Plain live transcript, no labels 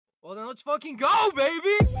Well, then let's fucking go,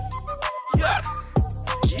 baby! Yeah,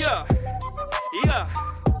 yeah, yeah.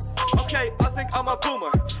 Okay, I think I'm a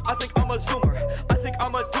boomer. I think I'm a zoomer. I think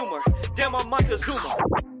I'm a doomer. Damn, I'm like a zoomer.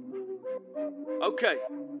 Okay.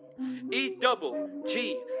 EWGWHITE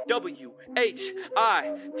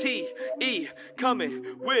coming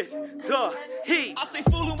with the heat. I stay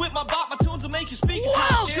fooling with my bot, my tunes will make you speak.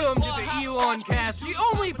 Welcome to the Elon Cast, the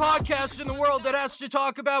only podcast in the world that has to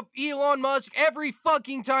talk about Elon Musk every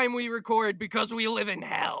fucking time we record because we live in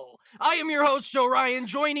hell. I am your host, Orion.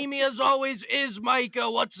 Joining me as always is Micah.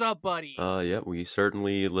 What's up, buddy? Yeah, we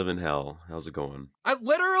certainly live in hell. How's it going? I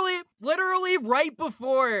literally right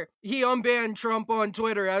before he unbanned Trump on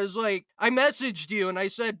Twitter, I messaged you and I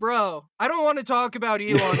said, bro, I don't want to talk about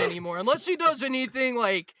Elon anymore unless he does anything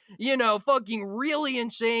like, fucking really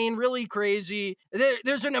insane, really crazy.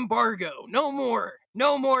 There's an embargo. No more.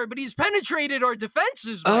 But he's penetrated our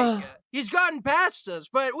defenses, Micah. He's gotten past us,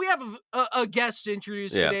 but we have a guest to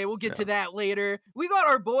introduce today. We'll get to that later. We got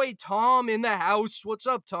our boy Tom in the house. What's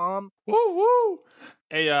up, Tom? Woo woo!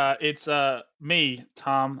 Hey, it's me,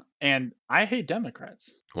 Tom, and I hate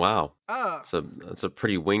Democrats. Wow. That's a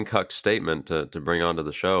pretty wing-cuck statement to bring onto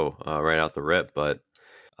the show right out the rip, but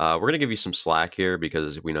we're going to give you some slack here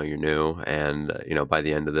because we know you're new, and by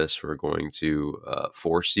the end of this, we're going to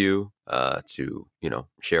force you to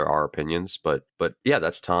share our opinions. But yeah,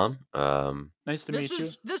 that's Tom. Nice to meet you.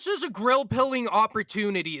 This is a grill pilling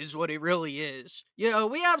opportunity, is what it really is.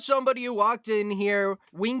 We have somebody who walked in here,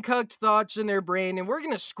 wing-cucked thoughts in their brain, and we're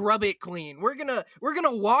gonna scrub it clean. We're gonna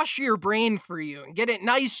wash your brain for you and get it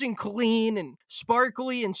nice and clean and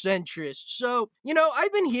sparkly and centrist. So,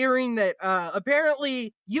 I've been hearing that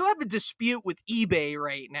apparently you have a dispute with eBay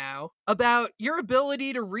right now about your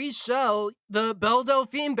ability to resell the Belle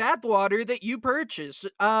Delphine bathwater that you purchased.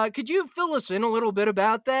 Could you fill us in a little bit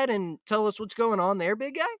about that and tell us what's going on there,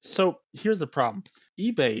 big guy? So here's the problem.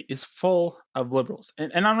 eBay is full of liberals.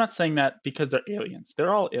 And I'm not saying that because they're aliens.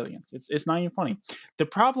 They're all aliens. It's not even funny. The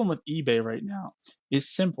problem with eBay right now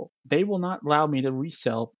is simple. They will not allow me to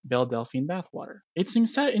resell Belle Delphine bathwater. It's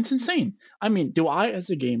insane. I mean, do I, as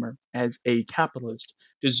a gamer, as a capitalist,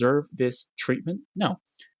 deserve this treatment? No.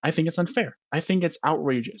 I think it's unfair. I think it's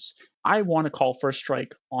outrageous. I want to call for a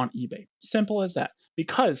strike on eBay. Simple as that.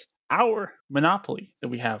 Because our monopoly that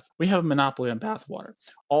we have a monopoly on bathwater.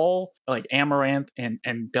 All like Amaranth and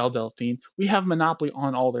Belle Delphine, we have a monopoly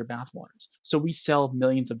on all their bathwaters. So we sell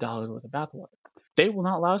millions of dollars worth of bathwater. They will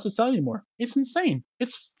not allow us to sell anymore. It's insane. You're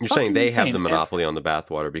saying they have the monopoly on the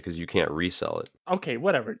bathwater because you can't resell it. Okay,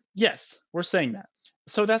 whatever. Yes, we're saying that.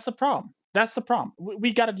 So that's the problem. That's the problem.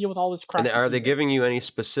 We got to deal with all this crap. And are they giving you any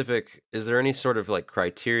specific, is there any sort of like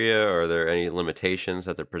criteria, or are there any limitations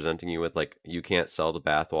that they're presenting you with? Like you can't sell the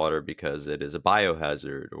bathwater because it is a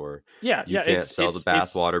biohazard, or you can't sell the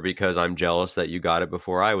bathwater because I'm jealous that you got it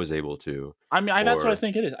before I was able to. I mean, that's what I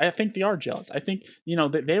think it is. I think they are jealous. I think,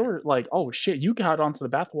 they were like, oh shit, you got onto the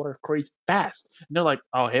bathwater craze fast. And they're like,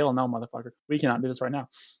 oh, hell no, motherfucker. We cannot do this right now.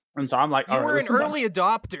 And so I'm like, you were an early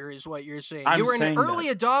adopter is what you're saying. You were an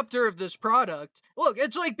early adopter of this product. Look,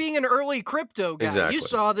 it's like being an early crypto guy. Exactly. You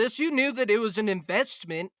saw this. You knew that it was an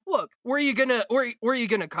investment. Look, were you gonna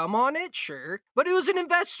come on it? Sure. But it was an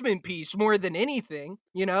investment piece more than anything,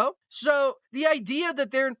 So the idea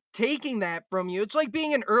that they're taking that from you, it's like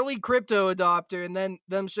being an early crypto adopter and then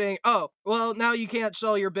them saying, oh, well, now you can't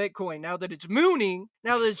sell your Bitcoin. Now that it's mooning,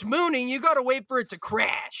 you gotta wait for it to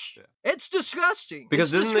crash. Yeah. It's disgusting.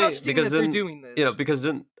 Because it's disgusting that they're doing this. Because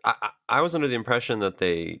I was under the impression that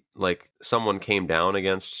someone came down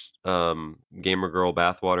against Gamer Girl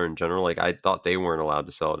bathwater in general. Like I thought they weren't allowed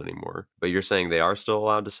to sell it anymore. But you're saying they are still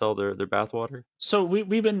allowed to sell their bathwater? So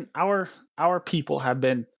we've been our people have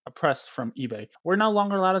been oppressed from eBay. We're no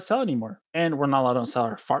longer allowed to sell anymore. And we're not allowed to sell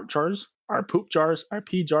our fart jars, our poop jars, our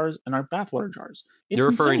pee jars, and our bathwater jars. You're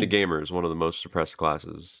referring to gamers, one of the most suppressed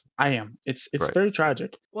classes. I am. It's right. Very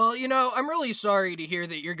tragic. Well, I'm really sorry to hear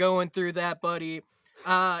that you're going through that, buddy.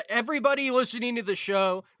 Everybody listening to the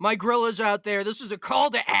show, my gorillas out there, this is a call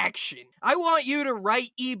to action. I want you to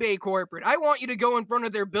write eBay corporate. I want you to go in front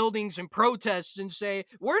of their buildings and protest and say,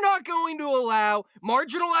 we're not going to allow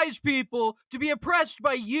marginalized people to be oppressed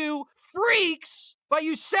by you freaks, by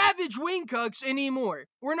you savage wingcucks anymore.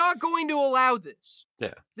 We're not going to allow this.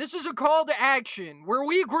 Yeah. This is a call to action. Where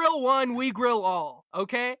we grill one, we grill all.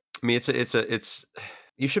 Okay? I mean, it's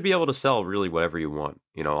you should be able to sell really whatever you want,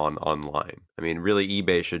 online. I mean, really,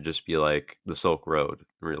 eBay should just be like the Silk Road,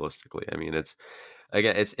 realistically. I mean,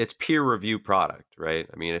 again, it's peer review product, right?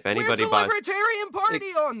 I mean, if Where's anybody the buys Libertarian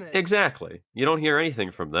Party on this? exactly, you don't hear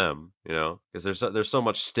anything from them, because there's so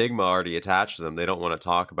much stigma already attached to them. They don't want to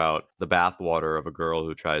talk about the bathwater of a girl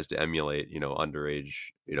who tries to emulate, underage,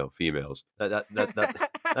 females.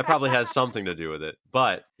 That probably has something to do with it.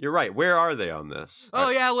 But you're right. Where are they on this? Oh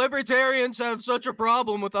yeah, libertarians have such a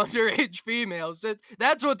problem with underage females.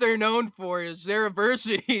 That's what they're known for, is their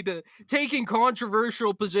aversity to taking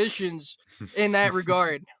controversial positions in that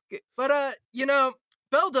regard. But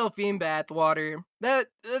Belle Delphine bathwater, that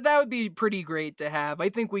would be pretty great to have. I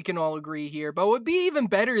think we can all agree here. But what would be even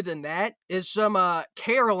better than that is some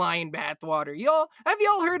Caroline bathwater. Have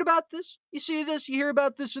y'all heard about this? You see this? You hear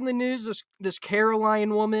about this in the news? This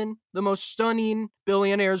Caroline woman, the most stunning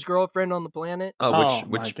billionaire's girlfriend on the planet. Oh,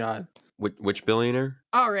 my God. Which billionaire?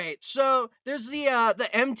 All right, so there's the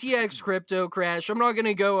MTX crypto crash. I'm not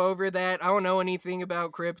gonna go over that. I don't know anything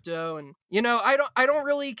about crypto, and I don't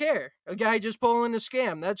really care. A guy just pulling a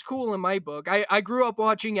scam. That's cool in my book. I grew up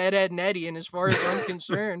watching Ed, Ed, and Eddie, and as far as I'm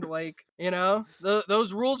concerned,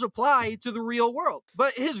 those rules apply to the real world.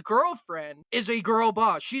 But his girlfriend is a girl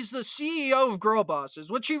boss. She's the CEO of girl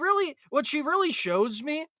bosses. What she really shows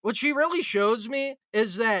me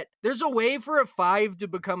is that there's a way for a 5 to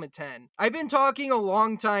become a 10. I've been talking a long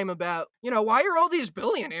time about, why are all these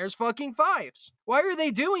billionaires fucking 5s? Why are they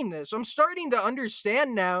doing this? I'm starting to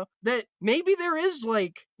understand now that maybe there is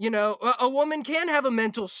a woman can have a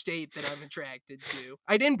mental state that I'm attracted to.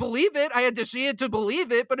 I didn't believe it. I had to see it to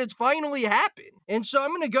believe it, but it's finally happened. And so I'm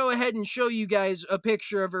going to go ahead and show you guys a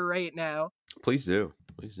picture of her right now. Please do.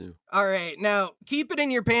 Please do. All right. Now, keep it in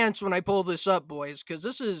your pants when I pull this up, boys, because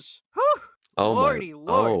this is... Whew, oh, Lordy,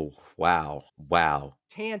 Lord. Oh, wow.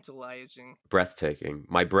 Tantalizing. Breathtaking.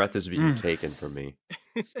 My breath is being taken from me.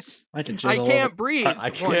 I can't breathe. I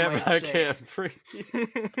can't breathe.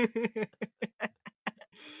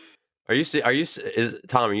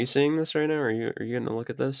 Tom, are you seeing this right now? Are you getting a look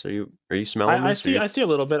at this? Are you smelling this? I see a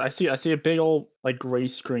little bit. I see a big old gray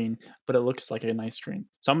screen, but it looks like a nice screen.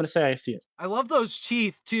 So I'm gonna say I see it. I love those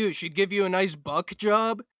teeth too. She'd give you a nice buck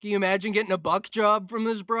job. Can you imagine getting a buck job from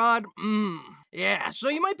this broad? Yeah, so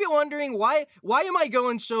you might be wondering why am I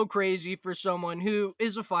going so crazy for someone who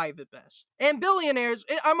is a 5 at best? And billionaires,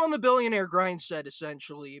 I'm on the billionaire grind set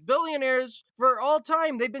essentially. Billionaires for all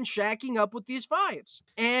time, they've been shacking up with these 5s.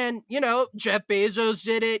 And, Jeff Bezos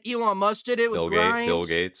did it, Elon Musk did it with Grimes. Bill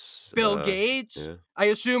Gates. Bill Gates. Yeah. I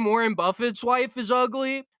assume Warren Buffett's wife is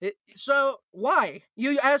ugly. So why?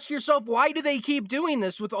 You ask yourself, why do they keep doing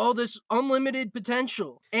this with all this unlimited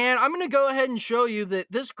potential? And I'm going to go ahead and show you that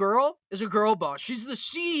this girl is a girl boss. She's the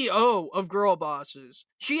CEO of girl bosses.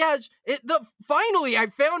 She has finally I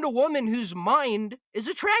found a woman whose mind is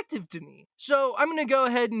attractive to me. So I'm going to go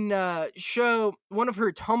ahead and show one of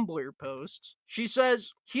her Tumblr posts. She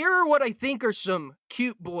says, "Here are what I think are some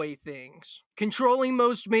cute boy things. Controlling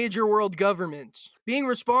most major world governments, being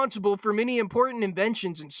responsible for many important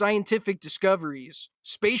inventions and scientific discoveries,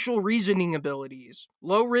 spatial reasoning abilities,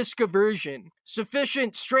 low risk aversion,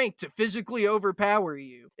 sufficient strength to physically overpower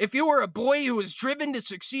you. If you are a boy who is driven to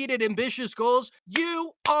succeed at ambitious goals,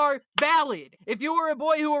 you are valid. If you are a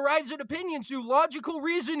boy who arrives at opinions through logical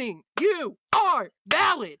reasoning, you are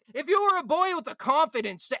valid. If you are a boy with the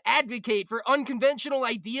confidence to advocate for unconventional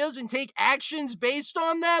ideas and take actions based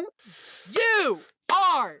on them, you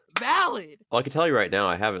are valid." Well, I can tell you right now,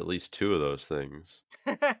 I have at least 2 of those things.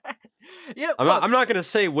 Yeah, I'm not going to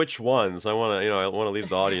say which ones. I want to leave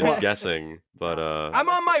the audience guessing, but I'm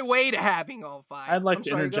on my way to having all 5. I'd like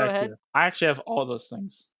to interject here. I actually have all those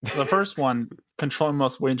things. The first one, controlling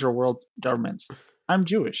most major world governments. I'm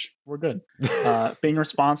Jewish. We're good. Being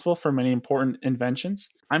responsible for many important inventions.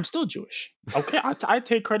 I'm still Jewish. Okay, I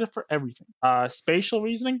take credit for everything. Spatial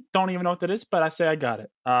reasoning. Don't even know what that is, but I say I got it.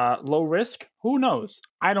 Low risk. Who knows?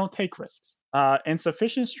 I don't take risks.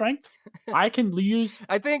 Insufficient strength. I can use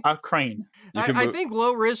a crane. I think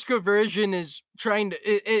low risk aversion is trying to.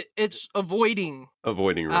 It's avoiding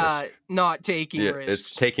risk. Not taking risks.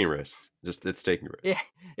 It's taking risks. It's taking risks. Yeah,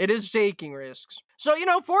 it is taking risks. So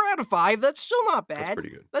 4 out of 5. That's still not bad. That's pretty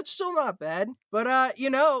good. That's still not bad. But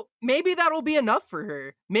maybe that'll be enough for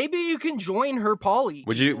her. Maybe you can join her poly.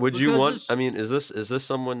 Would you want? I mean, is this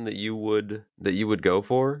someone that you would go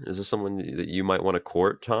for? Is this someone that you might want to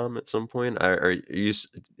court, Tom, at some point? Are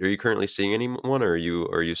you currently seeing anyone, or are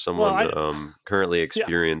you someone currently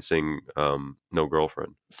experiencing no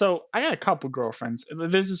girlfriend? So I got a couple girlfriends.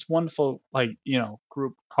 There's this wonderful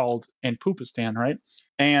group called In Poopistan, right?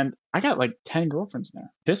 And I got 10 girlfriends there.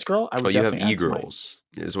 This girl, I would definitely you have e-girls,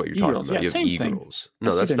 is what you're talking about. Yeah, you have e-girls.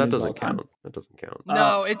 No, that doesn't count. That doesn't count.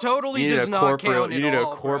 No, it totally does not count. You need a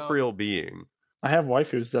corporeal being. I have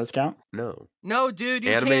waifus. Does count? No. No, dude,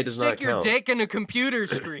 you Anime can't does not stick your count. dick in a computer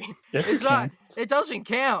screen. Yes, you It's not. can. It doesn't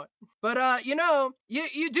count. But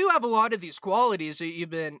you do have a lot of these qualities that you've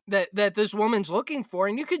been that this woman's looking for,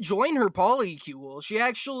 and you could join her polycule. She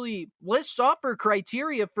actually lists off her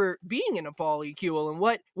criteria for being in a polycule and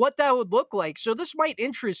what that would look like. So this might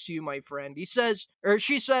interest you, my friend.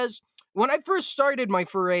 She says, when I first started my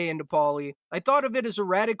foray into poly, I thought of it as a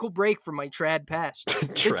radical break from my trad past. The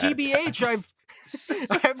Trad TBH past.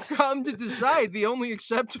 I've come to decide the only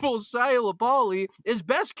acceptable style of poly is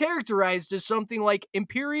best characterized as something like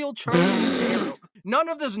Imperial Chinese harem. None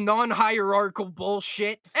of this non-hierarchical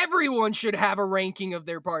bullshit. Everyone should have a ranking of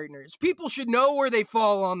their partners. People should know where they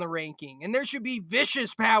fall on the ranking, and there should be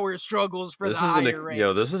vicious power struggles for the higher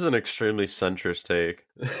ranks. This is an extremely centrist take.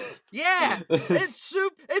 Yeah,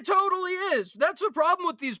 it totally is. That's the problem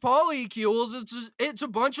with these polycules. It's a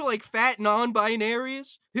bunch of like fat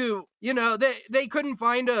non-binaries who, they couldn't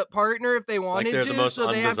find a partner if they wanted Like they're to, the most so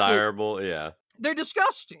they have to. undesirable. Yeah. They're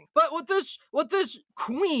disgusting. But what this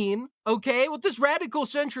queen, okay, what this radical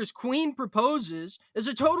centrist queen proposes is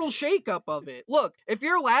a total shakeup of it. Look, if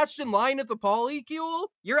you're last in line at the polycule,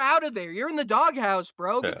 you're out of there. You're in the doghouse,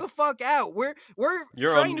 bro. Get Yeah. the fuck out. We're You're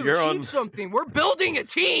trying on- to you're achieve on- something. We're building a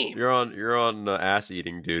team. You're on ass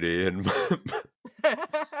eating duty, and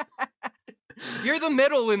You're the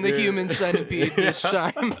middle in the Yeah. human centipede this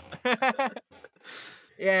Yeah. time.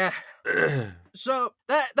 Yeah. So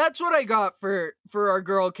that's what I got for our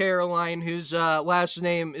girl Caroline, whose last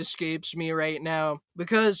name escapes me right now,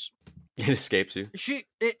 because it escapes you.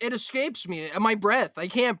 it escapes me. My breath, I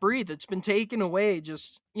can't breathe. It's been taken away.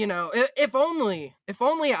 Just if only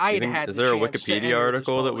I'd had. Is there a chance to Wikipedia enter this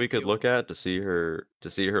article that we could polycule. look at to see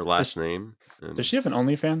her last name? And Does she have an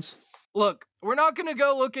OnlyFans? Look, we're not gonna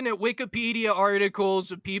go looking at Wikipedia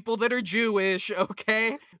articles of people that are Jewish,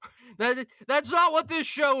 okay? That's not what this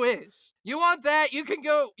show is. You want that? You can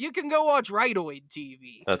go watch Rightoid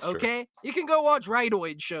TV. That's true. Okay? You can go watch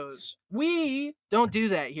Rightoid shows. We don't do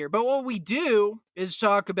that here. But what we do is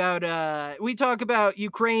talk about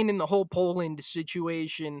Ukraine and the whole Poland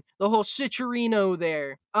situation, the whole Cicerino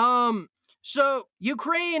there. So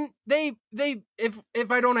Ukraine, they if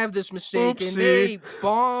I don't have this mistaken, Oopsie. they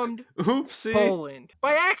bombed Oopsie. Poland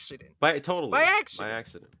by accident. By By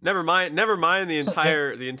accident. Never mind.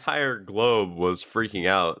 The entire globe was freaking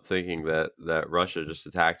out, thinking that Russia just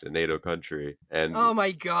attacked a NATO country, and Oh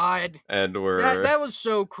my god. and we're That was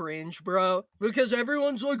so cringe, bro. Because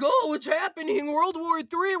everyone's like, "Oh, it's happening! World War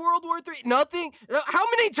III, World War III." Nothing. How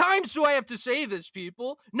many times do I have to say this,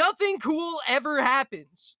 people? Nothing cool ever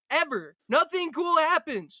happens. Ever. Nothing cool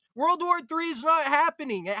happens. World War III is not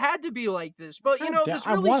happening. It had to be like this. But this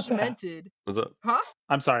I really want that. cemented. What's up? Huh?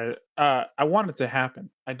 I'm sorry. I want it to happen.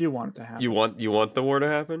 I do want it to happen. You want the war to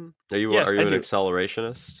happen? Yes, are you I an do.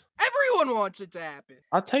 accelerationist? Everyone wants it to happen.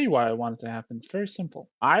 I'll tell you why I want it to happen. It's very simple.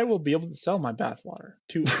 I will be able to sell my bathwater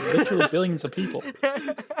to literally billions of people.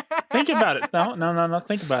 Think about it. No.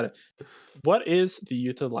 Think about it. What is the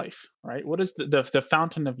youth of life, right? What is the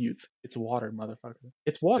fountain of youth? It's water, motherfucker.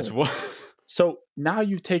 It's water. It's what? So now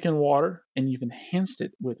you've taken water and you've enhanced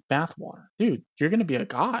it with bathwater. Dude, you're going to be a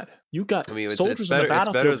god. You got I mean, soldiers it's better. in the It's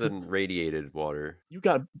battlefield. better than radiated water. You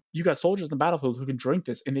got soldiers in the battlefield who can drink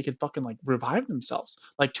this and they can fucking like revive themselves.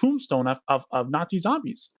 Like Tombstone of Nazi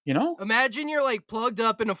zombies, you know? Imagine you're like plugged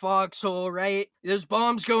up in a foxhole, right? There's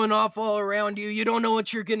bombs going off all around you. You don't know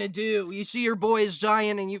what you're gonna do. You see your boys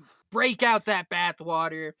dying and you break out that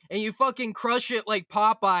bathwater and you fucking crush it like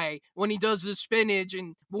Popeye when he does the spinach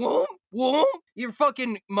and whoom, whoom, your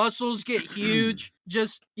fucking muscles get huge.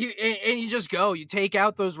 You just go. You take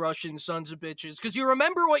out those Russian sons of bitches because you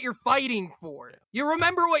remember what you're fighting for. You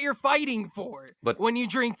remember what you're fighting for But- when you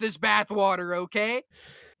drink this bathwater, okay?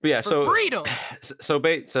 But yeah, For so freedom. so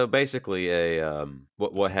basically,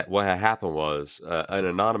 what had happened was an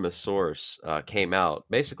anonymous source came out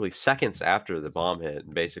basically seconds after the bomb hit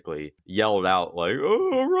and basically yelled out like,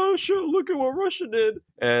 "Oh, Russia! Look at what Russia did!"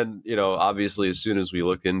 And obviously, as soon as we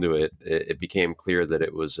looked into it, it became clear that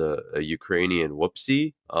it was a Ukrainian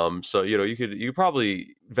whoopsie. So you could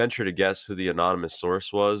probably venture to guess who the anonymous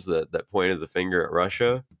source was that pointed the finger at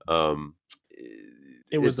Russia.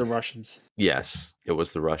 It was the Russians. Yes, it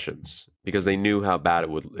was the Russians because they knew how bad it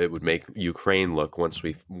would make Ukraine look once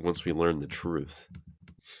we learned the truth.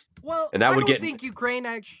 Well, And that I would don't get- think Ukraine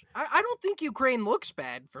I don't think Ukraine looks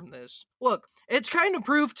bad from this. Look, it's kind of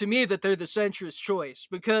proof to me that they're the centrist choice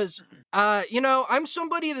because, I'm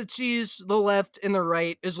somebody that sees the left and the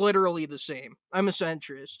right as literally the same. I'm a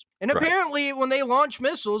centrist. And Right. apparently when they launch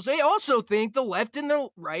missiles, they also think the left and the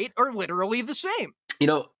right are literally the same.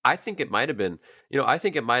 I think it might have been,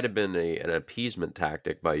 an appeasement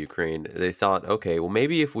tactic by Ukraine. They thought, okay, well,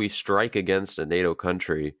 maybe if we strike against a NATO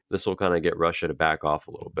country, this will kind of get Russia to back off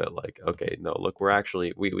a little bit. Like, okay, no, look,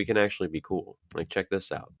 we can actually be cool. Like, check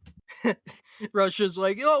this out. Russia's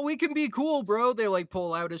like, oh, we can be cool, bro. They like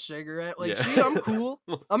pull out a cigarette. Like, Yeah. see, I'm cool.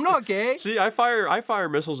 I'm not gay. See, I fire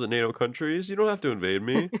missiles at NATO countries. You don't have to invade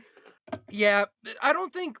me. Yeah, I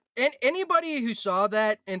don't think anybody who saw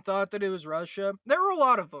that and thought that it was Russia, there were a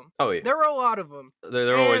lot of them. Oh yeah, There were a lot of them.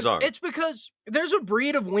 there always are. It's because there's a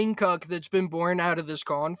breed of wingcuck that's been born out of this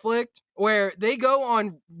conflict where they go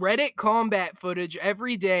on Reddit combat footage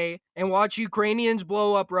every day and watch Ukrainians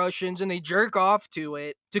blow up Russians and they jerk off to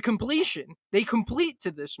it to completion. They complete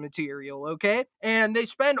to this material, okay? And they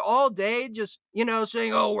spend all day just,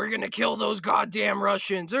 saying, oh, we're gonna kill those goddamn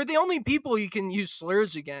Russians. They're the only people you can use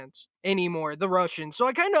slurs against anymore, the Russians. So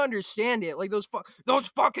I kind of understand it. Like those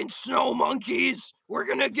fucking snow monkeys, we're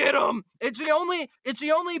gonna get them. It's the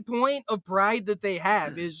only point of pride that they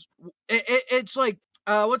have is it's like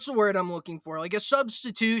what's the word I'm looking for? Like a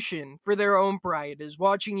substitution for their own pride is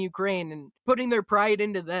watching Ukraine and putting their pride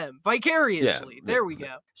into them vicariously. Yeah, there we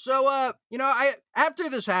go. So I after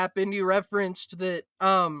this happened, you referenced that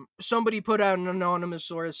somebody put out an anonymous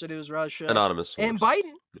source that it was Russia. Anonymous source. And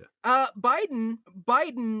Biden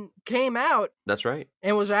Biden came out That's right.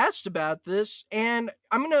 and was asked about this, and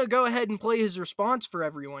I'm going to go ahead and play his response for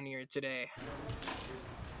everyone here today.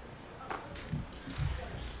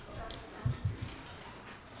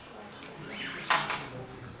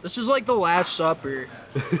 This is like the Last Supper.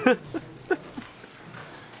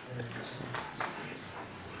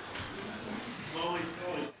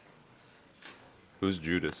 Who's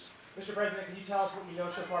Judas? Mr. President, can you tell us what you know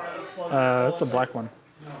so far about the explosion? It's a black one.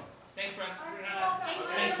 Thanks, Press.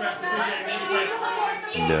 Thanks, Press. Appreciate it. Thank you, Press.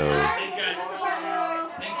 No. Thanks, guys.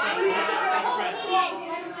 Thanks, Press. Thank you, Press.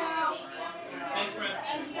 Thanks, Press.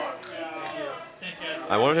 Thanks, guys.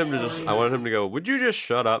 I wanted him to go, would you just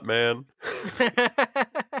shut up, man?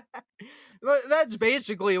 But that's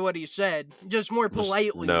basically what he said, just more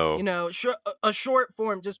politely. no. A short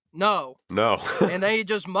form, just no. No. And then he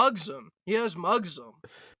just mugs him. He just mugs him.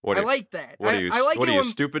 I like that. What are you, when...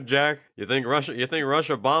 stupid, Jack? You think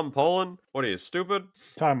Russia bombed Poland? What are you, stupid?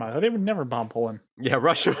 Talking about, they would never bomb Poland. Yeah,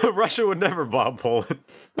 Russia would never bomb Poland.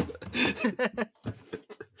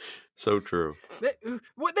 So true. They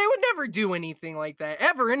would never do anything like that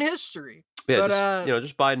ever in history. Yeah, but,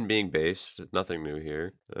 just Biden being based. Nothing new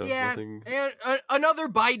here. And another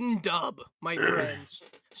Biden dub, my friends.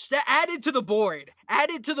 Added to the board.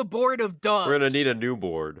 Added to the board of dubs. We're gonna need a new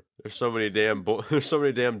board. There's so many damn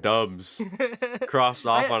dubs crossed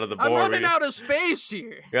off onto the board. I'm running out of space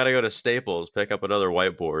here. Gotta go to Staples, pick up another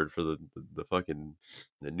whiteboard for the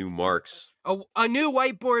new marks. A new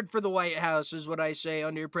whiteboard for the White House is what I say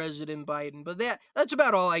under President Biden. But that's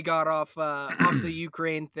about all I got off the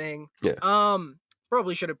Ukraine thing. Yeah.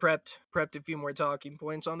 Probably should have prepped a few more talking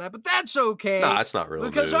points on that, but that's okay. Nah, it's not real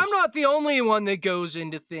because news. I'm not the only one that goes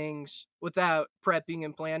into things without prepping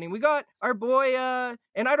and planning. We got our boy,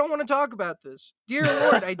 and I don't want to talk about this. Dear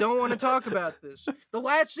Lord, I don't want to talk about this. The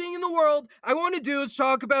last thing in the world I want to do is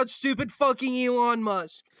talk about stupid fucking Elon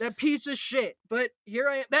Musk. That piece of shit. But here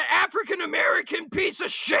I am. That African-American piece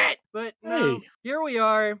of shit! But no, here we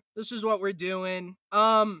are. This is what we're doing.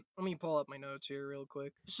 Let me pull up my notes here real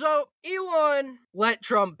quick. So, Elon let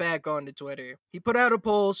Trump back onto Twitter. He put out a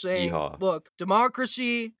poll saying, look,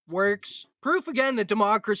 democracy works. Proof again that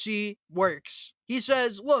democracy works. He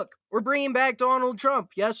says, look, we're bringing back Donald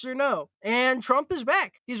Trump, yes or no? And Trump is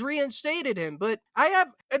back. He's reinstated him. But I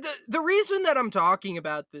have the reason that I'm talking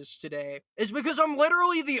about this today is because I'm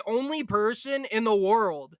literally the only person in the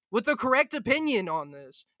world with the correct opinion on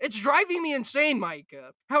this. It's driving me insane,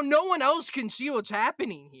 Micah. How no one else can see what's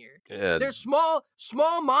happening here. Yeah. They're small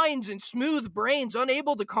minds and smooth brains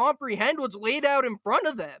unable to comprehend what's laid out in front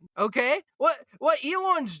of them. Okay? What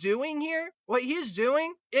Elon's doing here, what he's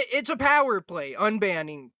doing, it's a power play,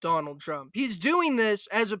 unbanning Donald Trump. He's doing this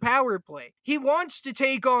as a power play. He wants to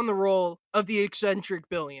take on the role of the eccentric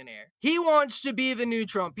billionaire. He wants to be the new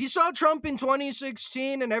Trump. He saw Trump in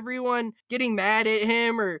 2016 and everyone getting mad at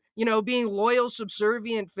him or, being loyal,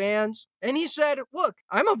 subservient fans. And he said, look,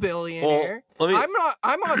 I'm a billionaire. Well,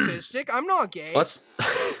 I'm autistic. I'm not gay.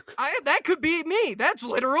 That could be me. That's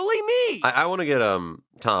literally me. I want to get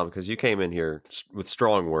Tom, because you came in here with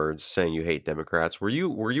strong words saying you hate Democrats. Were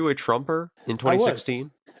you a Trumper in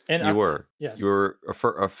 2016? And You were. yes, You were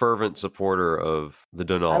a fervent supporter of the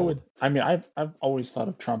Donald. I've always thought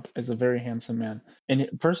of Trump as a very handsome man. And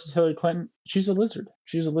versus Hillary Clinton, she's a lizard.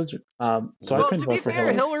 She's a lizard. So I Well, couldn't to be vote for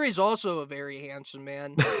fair, Hillary. Hillary's also a very handsome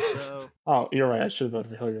man. So Oh, you're right. I should have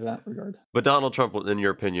voted for Hillary in that regard. But Donald Trump, in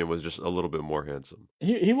your opinion, was just a little bit more handsome.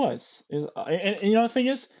 He was. And you know the thing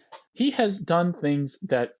is, he has done things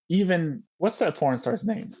that even what's that porn star's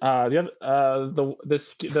name? The other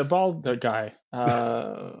the bald guy.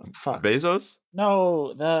 Fuck. Bezos?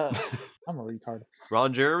 No, I'm a retard.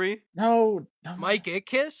 Ron Jeremy? No, Mike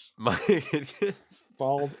Itkiss? Mike?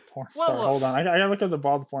 bald porn Well, star. look. Hold on, I gotta look up the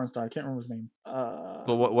bald porn star. I can't remember his name.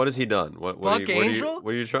 Well, what has he done? What Buck are you, Angel?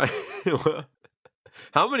 what are you trying?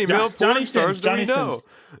 How many male porn stars do we know?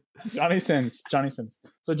 Johnny Sins.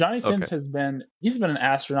 So Johnny Sins Okay. he's been an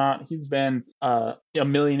astronaut. He's been a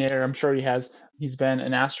millionaire. I'm sure he has. He's been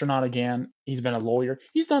an astronaut again. He's been a lawyer.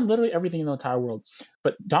 He's done literally everything in the entire world.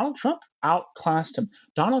 But Donald Trump outclassed him.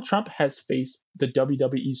 Donald Trump has faced the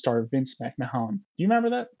WWE star Vince McMahon. Do you remember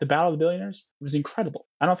that? The Battle of the Billionaires? It was incredible.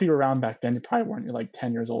 I don't know if you were around back then. You probably weren't. You're like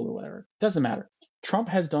 10 years old or whatever. Doesn't matter. Trump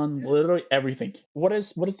has done literally everything. What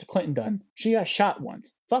has the Clinton done? She got shot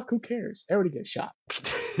once. Fuck, who cares? Everybody gets shot.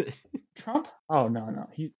 Trump? Oh no.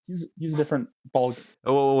 He's a different ball.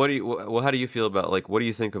 Oh, well, how do you feel about, like, what do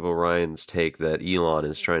you think of Orion's take that Elon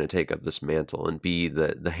is trying to take up this mantle and be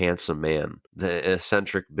the handsome man, the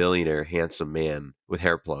eccentric billionaire handsome man with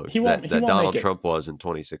hair plugs that Donald Trump was in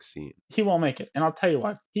 2016? He won't make it. And I'll tell you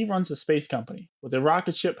why. He runs a space company where the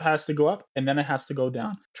rocket ship has to go up and then it has to go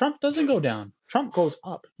down. Trump doesn't go down. Trump goes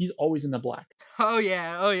up. He's always in the black. Oh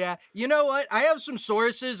yeah. You know what? I have some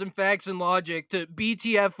sources and facts and logic to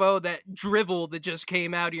BTFO that drivel that just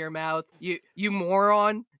came out of your mouth. You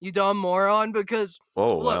moron. You dumb moron. Because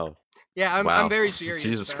Oh, look, wow. yeah, I'm very serious.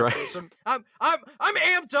 Jesus about Christ. This. I'm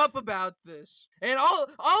amped up about this, and I'll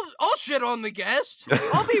shit on the guest.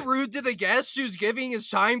 I'll be rude to the guest who's giving his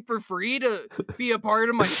time for free to be a part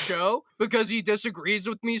of my show because he disagrees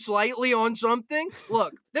with me slightly on something.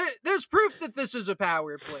 Look, there's proof that this is a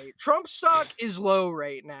power play. Trump's stock is low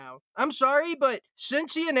right now. I'm sorry, but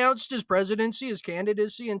since he announced his presidency, his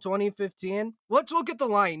candidacy in 2015, let's look at the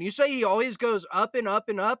line. You say he always goes up and up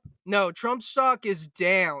and up. No, Trump's stock is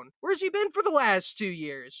down. Where's he been for the last 2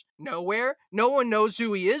 years? Nowhere. No one knows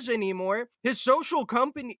who he is anymore. His social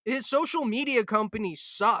media company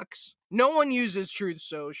sucks. No one uses Truth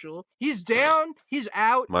Social. He's down. He's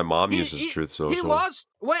out. My mom uses Truth Social. He lost.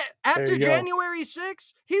 After January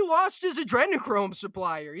 6th, he lost his adrenochrome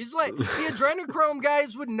supplier. He's like, the adrenochrome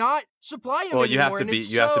guys would not supply him Well, anymore.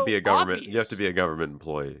 you have to be a government. Obvious. You have to be a government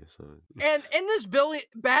employee. So. And in this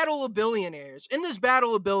battle of billionaires,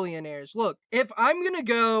 look, if I'm gonna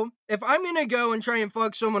go and try and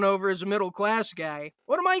fuck someone over as a middle class guy,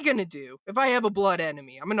 what am I gonna do if I have a blood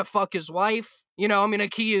enemy? I'm gonna fuck his wife. You know, I'm gonna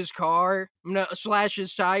key his car. I'm gonna slash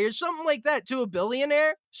his tires, something like that, to a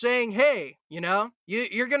billionaire, saying, "Hey, you know,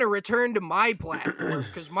 you're gonna return to my platform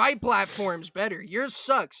because my platform's better. Yours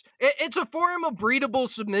sucks." It's a form of breedable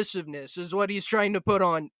submissiveness, is what he's trying to put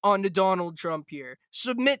on to Donald Trump here.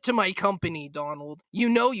 Submit to my company, Donald. You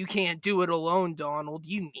know you can't do it alone, Donald.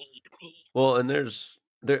 You need me. Well, and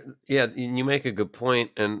yeah, you make a good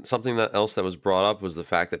point, and something else that was brought up was the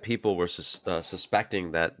fact that people were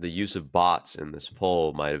suspecting that the use of bots in this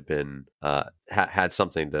poll might have been had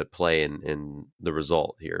something to play in the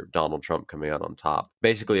result here. Donald Trump coming out on top.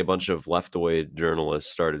 Basically, a bunch of leftoid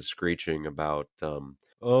journalists started screeching about.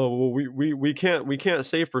 Oh well, we can't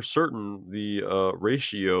say for certain the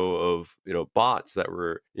ratio of bots that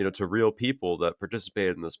were to real people that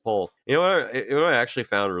participated in this poll. You know what I actually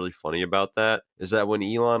found really funny about that is that when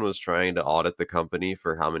Elon was trying to audit the company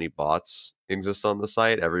for how many bots exist on the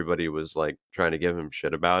site, everybody was like trying to give him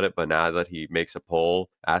shit about it. But now that he makes a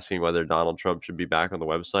poll asking whether Donald Trump should be back on the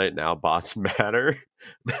website, now bots matter.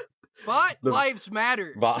 Bot lives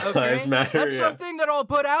matter. Bot lives matter. That's something that I'll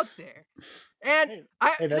put out there. And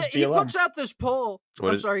he puts out this poll.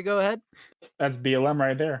 Sorry, go ahead. That's BLM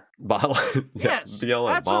right there. Yes, BLM.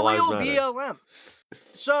 That's a real BLM.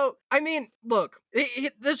 So, I mean, look,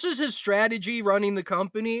 this is his strategy running the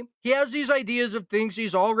company. He has these ideas of things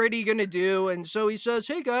he's already going to do, and so he says,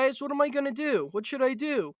 hey guys, what am I going to do? What should I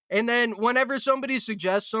do? And then whenever somebody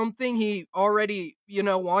suggests something he already,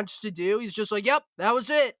 wants to do, he's just like, yep, that was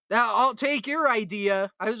it. I'll take your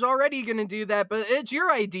idea. I was already going to do that, but it's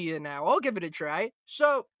your idea now. I'll give it a try.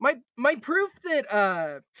 So, my proof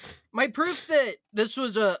that this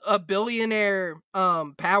was a billionaire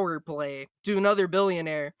power play to another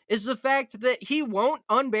billionaire is the fact that he he won't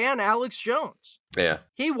unban Alex Jones. Yeah.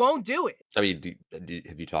 He won't do it. I mean,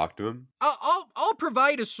 have you talked to him? I'll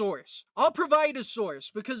provide a source. I'll provide a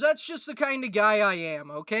source because that's just the kind of guy I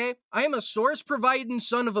am, okay? I am a source providing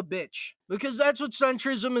son of a bitch because that's what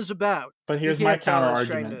centrism is about. But here's You my can't tell counter us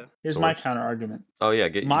trying argument. to- Here's So my what? counter argument. Oh yeah,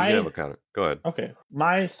 you can have a counter. Go ahead. Okay,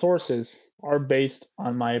 my sources are based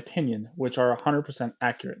on my opinion, which are 100%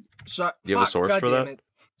 accurate. So, Do you have a source God for damn that? it.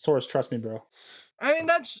 Source, trust me, bro. I mean,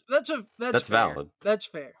 that's That's fair. valid. That's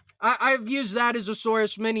fair. I've used that as a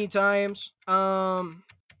source many times.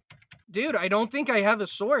 Dude, I don't think I have a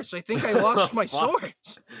source. I think I lost my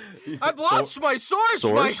source. I've lost my source,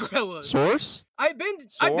 Mike Grillas. Source? I've been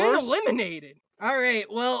Source? eliminated. All right,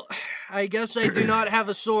 well, I guess I do not have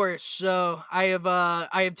a source. So I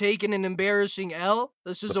have taken an embarrassing L.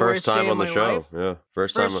 This is The the first worst time day on of the my show. life. Yeah,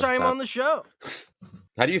 first First time time on the show.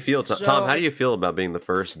 How do you feel, So Tom? How do you feel about being the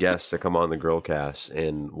first guest to come on the Grillcast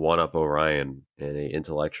and one up Orion in an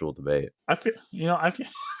intellectual debate? I feel, I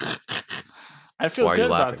feel Why are you good about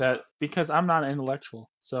laughing? that because I'm not an intellectual.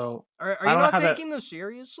 So Are I you don't not know how that- taking this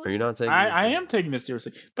seriously? Are you not taking? I am taking this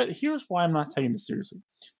seriously. But here's why I'm not taking this seriously.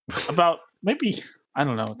 About maybe, I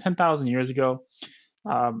don't know, 10,000 years ago,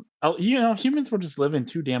 humans were just living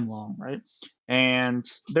too damn long, right? And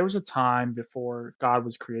there was a time before God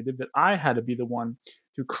was created that I had to be the one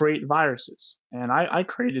to create viruses. And I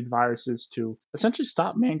created viruses to essentially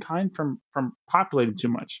stop mankind from populating too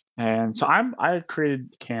much. And so I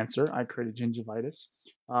created cancer. I created gingivitis.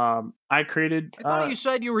 I created... I thought you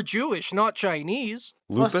said you were Jewish, not Chinese.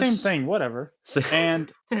 Well, Lupus? same thing, whatever.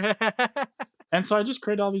 And and so I just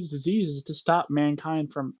created all these diseases to stop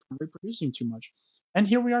mankind from reproducing too much. And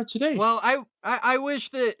here we are today. Well, I wish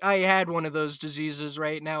that I had one of those diseases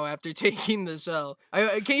right now after taking this L.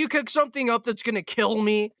 Can you cook something up that's gonna kill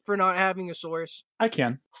me for not having a source? I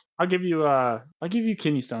can. I'll give you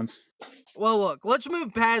kidney stones. Well, look, let's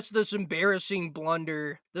move past this embarrassing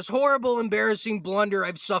blunder, this horrible, embarrassing blunder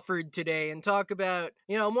I've suffered today, and talk about,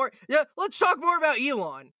 more. Yeah, let's talk more about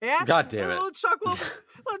Elon. Yeah, God damn it. Let's talk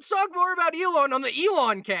more about Elon on the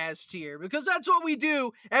Elon cast here, because that's what we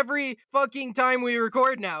do every fucking time we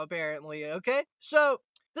record now, apparently. Okay, so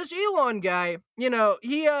this Elon guy,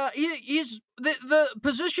 he's the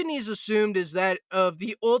position he's assumed is that of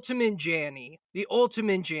the ultimate Janny. The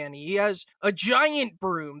ultimate Janny. He has a giant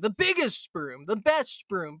broom, the biggest broom, the best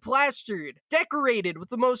broom, plastered, decorated with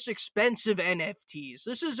the most expensive NFTs.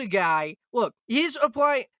 This is a guy. Look, he's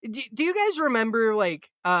applying. Do you guys remember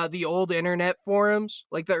the old internet forums,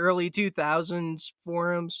 like the early 2000s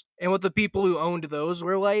forums, and what the people who owned those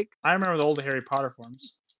were like? I remember the old Harry Potter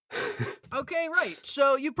forms. Okay, right.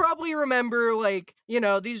 So you probably remember,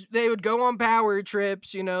 they would go on power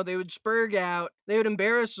trips, they would spurg out, they would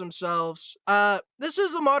embarrass themselves. This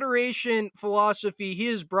is the moderation philosophy he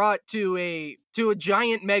has brought to a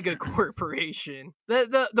giant mega corporation.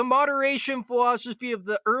 The moderation philosophy of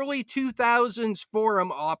the early 2000s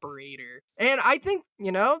forum operator. And I think,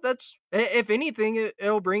 that's, if anything,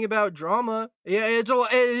 it'll bring about drama. Yeah,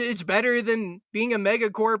 it's better than being a mega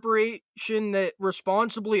corporation that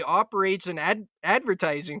responsibly operates an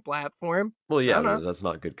advertising platform. Well, yeah, I don't know. because that's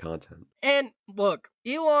not good content. And look,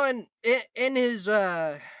 Elon in his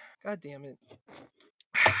God damn it.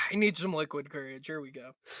 I need some liquid courage. Here we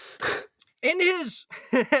go. In his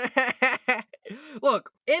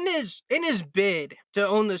in his bid to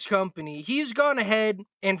own this company, he's gone ahead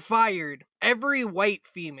and fired every white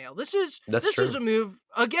female. This is a move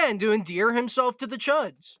again to endear himself to the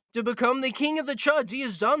Chuds, to become the king of the Chuds. He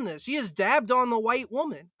has done this. He has dabbed on the white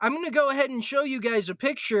woman. I'm gonna go ahead and show you guys a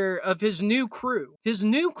picture of his new crew.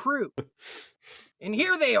 And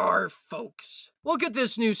here they are, folks. Look at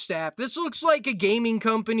this new staff. This looks like a gaming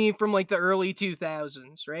company from the early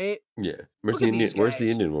 2000s, right? Yeah. Where's Look at these Where's the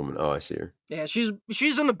guys. Indian woman? Oh, I see her. Yeah, she's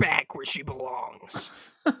in the back where she belongs.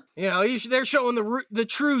 They're showing the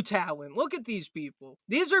true talent. Look at these people.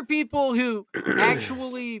 These are people who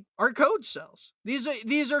actually are code cells. These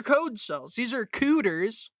are code cells. These are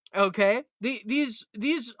cooters. Okay, these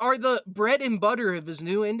are the bread and butter of his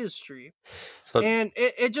new industry. And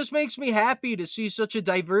it just makes me happy to see such a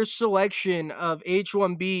diverse selection of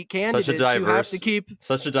H-1B candidates who have to keep...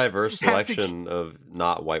 Such a diverse selection of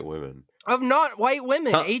not white women. Of not white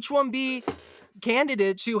women. H-1B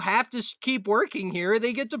candidates who have to keep working here,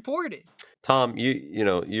 they get deported. Tom,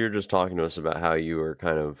 you're just talking to us about how you were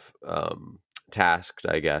kind of tasked,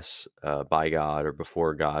 I guess, by God or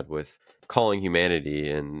before God with calling humanity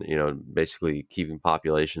and, basically keeping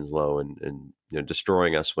populations low and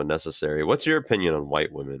destroying us when necessary. What's your opinion on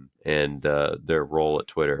white women and their role at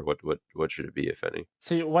Twitter? What should it be, if any?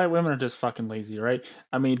 See, white women are just fucking lazy, right?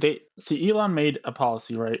 I mean, Elon made a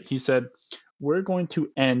policy, right? He said, we're going to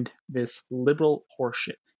end this liberal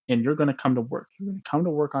horseshit, and you're going to come to work. You're going to come to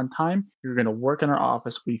work on time. You're going to work in our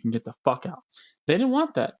office where you can get the fuck out. They didn't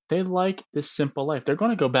want that. They like this simple life. They're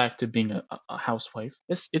going to go back to being a housewife.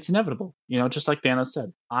 It's inevitable. Just like Thanos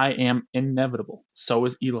said, I am inevitable. So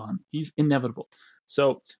is Elon. He's inevitable.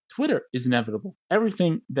 So Twitter is inevitable.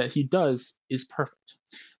 Everything that he does is perfect.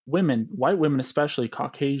 Women, white women especially,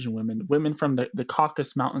 Caucasian women, women from the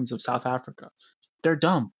Caucasus Mountains of South Africa, they're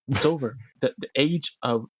dumb. It's over. The age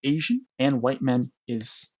of Asian and white men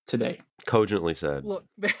is today. Cogently said. Look,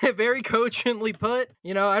 very cogently put.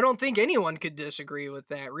 I don't think anyone could disagree with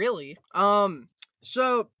that, really.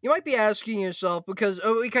 So you might be asking yourself, because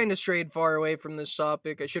we kind of strayed far away from this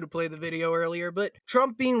topic. I should have played the video earlier, but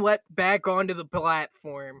Trump being let back onto the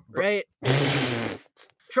platform, right?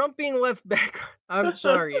 Trump being left back. I'm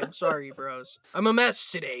sorry, bros. I'm a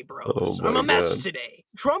mess today, bros. Oh my I'm a mess God. today.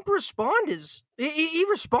 Trump he responds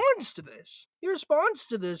to this. He responds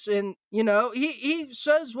to this, and he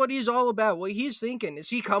says what he's all about, what he's thinking. Is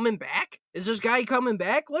he coming back? Is this guy coming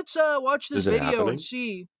back? Let's watch this Is it video happening? and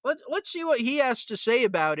see. Let's see what he has to say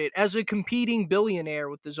about it as a competing billionaire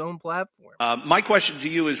with his own platform. My question to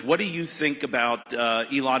you is, what do you think about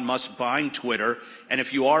Elon Musk buying Twitter? And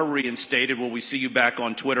if you are reinstated, will we see you back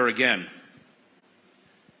on Twitter again?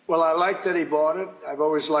 Well, I like that he bought it. I've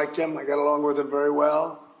always liked him. I got along with him very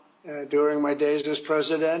well during my days as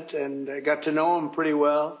president, and I got to know him pretty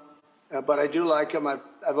well. But I do like him. I've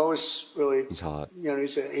always really. He's hot.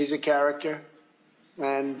 He's a character,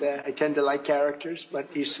 and I tend to like characters. But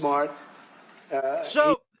he's smart.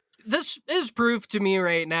 This is proof to me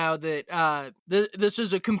right now that this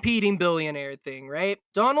is a competing billionaire thing, right?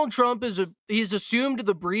 Donald Trump he's assumed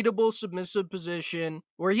the breedable submissive position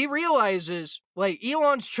where he realizes, like,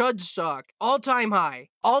 Elon's Chud stock, all-time high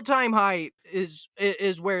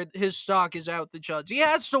is where his stock is out the chuds. He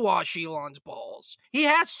has to wash Elon's balls. He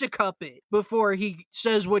has to cup it before he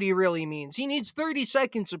says what he really means. He needs 30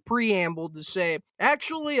 seconds of preamble to say,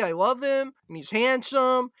 actually, I love him, and he's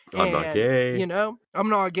handsome, I'm not gay. I'm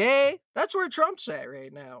not gay. That's where Trump's at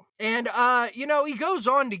right now. And, he goes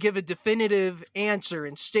on to give a definitive answer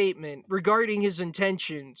and statement regarding his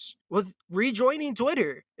intentions with rejoining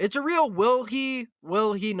Twitter. It's a real will he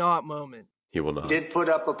not moment. He will not. Did put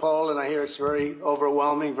up a poll, and I hear it's very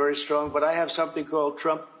overwhelming, very strong. But I have something called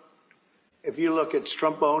Trump. If you look, it's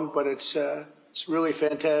Trump-owned, but it's really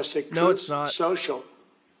fantastic. No, it's not. Social,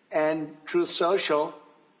 and Truth Social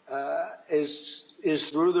is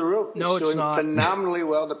through the roof. No, it's doing not. phenomenally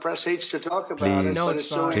well. The press hates to talk about it, No, but it's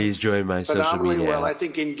it's not. doing Please join my social phenomenally media. well. I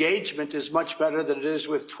think engagement is much better than it is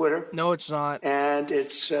with Twitter. No, it's not. And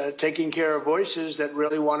it's taking care of voices that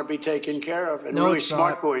really want to be taken care of, and No, really it's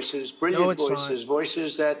smart not. voices, No, brilliant it's not. voices,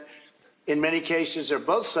 voices that in many cases are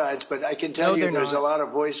both sides. But I can tell No, you they're there's not. a lot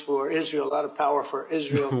of voice for Israel, a lot of power for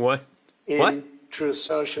Israel What? in What? Truth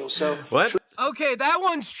Social. So What? Okay, that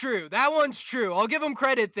one's true. I'll give him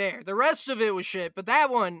credit there. The rest of it was shit, but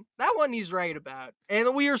that one he's right about.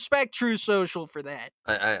 And we respect True Social for that.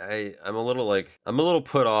 I'm a little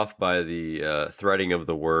put off by the threading of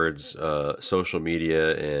the words social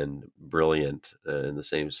media and brilliant in the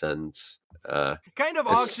same sentence. Kind of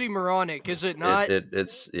It's- oxymoronic, is it not?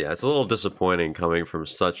 It's a little disappointing coming from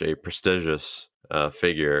such a prestigious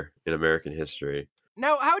figure in American history.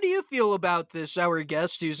 Now, how do you feel about this? Our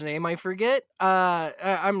guest, whose name I forget.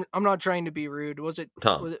 I'm not trying to be rude. Was it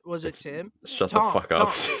Tom. Was it Tim? Shut Tom, the fuck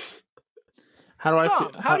up. Tom. How do I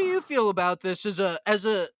Tom, feel? how do you feel about this as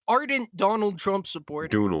a ardent Donald Trump supporter?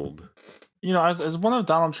 Donald. As one of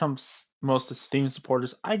Donald Trump's most esteemed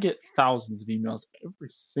supporters, I get thousands of emails every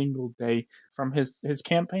single day from his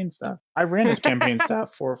campaign staff. I ran his campaign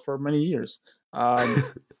staff for many years. I'm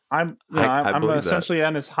believe that. essentially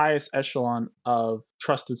on his highest echelon of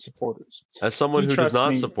trusted supporters. As someone He who does trusts not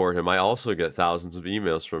me. support him, I also get thousands of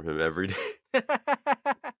emails from him every day.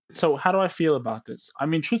 So how do I feel about this? I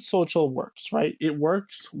mean, Truth Social works, right? It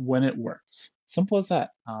works when it works. Simple as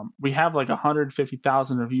that. We have like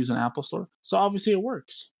 150,000 reviews in Apple Store, so obviously it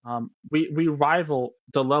works. We rival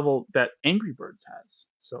the level that Angry Birds has.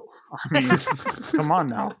 So I mean, come on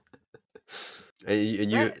now.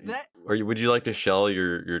 Would you like to shell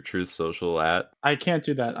your Truth Social at? I can't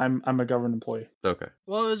do that. I'm a government employee. Okay.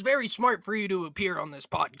 Well, it was very smart for you to appear on this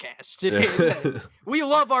podcast today. We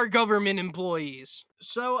love our government employees.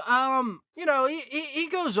 So, he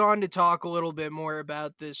goes on to talk a little bit more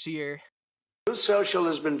about this here. Truth Social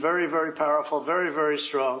has been very, very powerful, very, very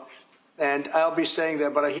strong. And I'll be staying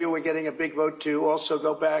there, but I hear we're getting a big vote to also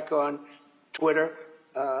go back on Twitter.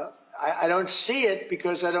 I don't see it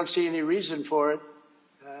because I don't see any reason for it.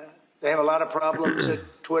 They have a lot of problems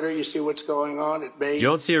Twitter, you see what's going on. It may You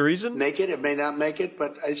don't see a reason? make it, it may not make it,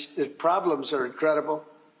 but the problems are incredible.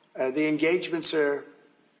 The engagements are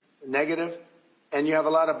negative, and you have a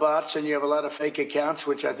lot of bots and you have a lot of fake accounts,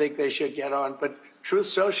 which I think they should get on. But Truth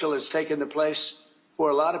Social has taken the place for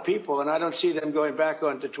a lot of people, and I don't see them going back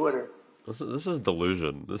onto Twitter. This is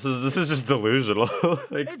delusion. This is just delusional.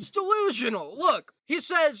 It's delusional. Look, he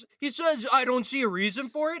says I don't see a reason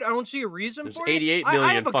for it. I don't see a reason There's for 88 it. I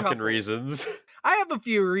million have a fucking couple. reasons. I have a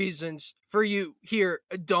few reasons for you here,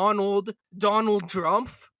 Donald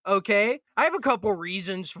Trump. Okay? I have a couple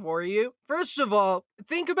reasons for you. First of all,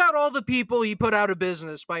 think about all the people he put out of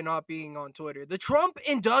business by not being on Twitter. The Trump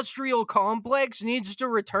industrial complex needs to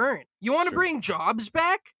return. You want to bring jobs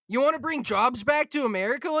back? You want to bring jobs back to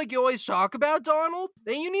America like you always talk about, Donald?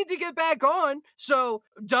 Then you need to get back on so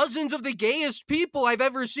dozens of the gayest people I've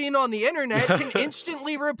ever seen on the internet can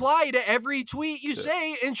instantly reply to every tweet you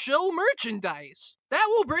say and shill merchandise. That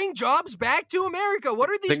will bring jobs back to America. What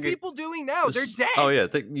are these people doing now? They're dead. Oh yeah,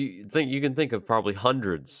 you can think of probably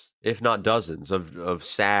hundreds, if not dozens, of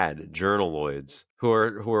sad journaloids who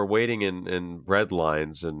are waiting in bread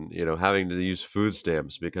lines and having to use food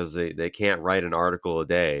stamps because they can't write an article a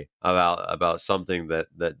day about something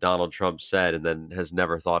that Donald Trump said and then has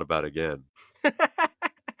never thought about again.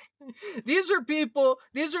 These are people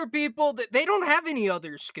that they don't have any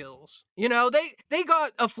other skills. They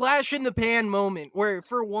got a flash in the pan moment where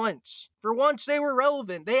for once they were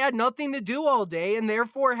relevant. They had nothing to do all day and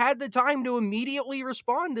therefore had the time to immediately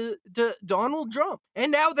respond to Donald Trump.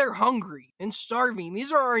 And now they're hungry and starving.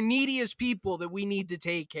 These are our neediest people that we need to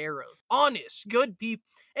take care of. Honest, good people.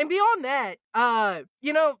 And beyond that,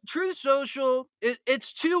 Truth Social,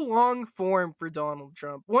 it's too long form for Donald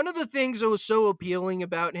Trump. One of the things that was so appealing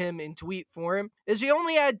about him in tweet form is he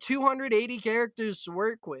only had 280 characters to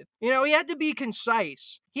work with. He had to be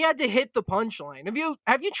concise. He had to hit the punchline.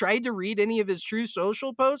 Have you tried to read any of his Truth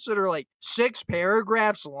Social posts that are like 6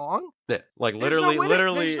 paragraphs long? Yeah, like There's no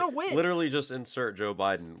wit. literally just insert Joe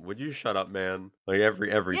Biden. Would you shut up, man? Like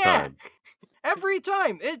every time. Every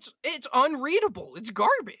time. It's unreadable. It's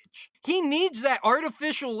garbage. He needs that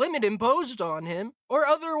artificial limit imposed on him, or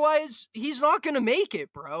otherwise he's not gonna make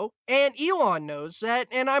it, bro. And Elon knows that,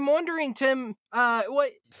 and I'm wondering, Tim,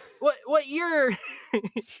 what your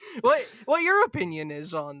what your opinion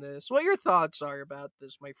is on this? What your thoughts are about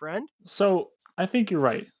this, my friend? So I think you're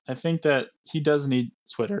right. I think that he does need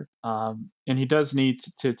Twitter, and he does need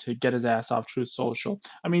to get his ass off Truth Social.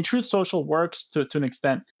 I mean, Truth Social works to an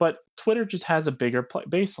extent, but Twitter just has a bigger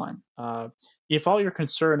baseline. If all you're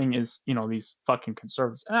concerning is these fucking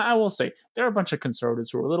conservatives, and I will say there are a bunch of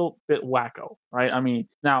conservatives who are a little bit wacko, right? I mean,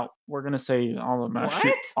 now we're gonna say all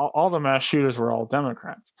the mass shooters were all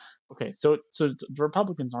Democrats. Okay, so the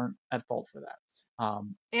Republicans aren't at fault for that.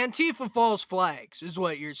 Antifa false flags is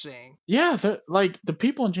what you're saying. Yeah, the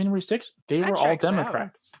people on January 6th, they were all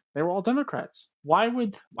Democrats. They were all Democrats. Why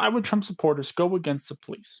would Trump supporters go against the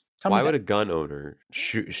police? Why would a gun owner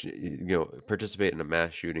participate in a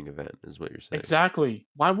mass shooting event? Is what you're saying? Exactly.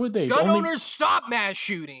 Why would they? Gun owners stop mass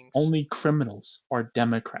shootings. Only criminals are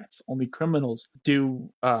Democrats. Only criminals do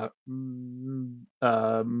mass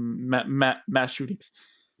shootings.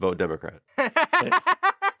 Vote Democrat.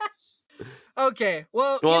 Okay,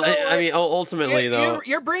 well, I mean, ultimately, though,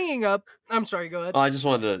 you're bringing up. I'm sorry. Go ahead. I just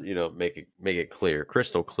wanted to, make it clear,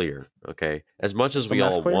 crystal clear. Okay, as much as we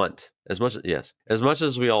all want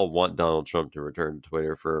Donald Trump to return to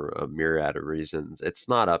Twitter for a myriad of reasons, it's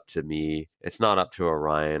not up to me. It's not up to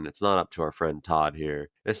Orion. It's not up to our friend Todd here.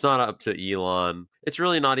 It's not up to Elon. It's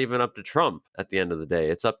really not even up to Trump at the end of the day.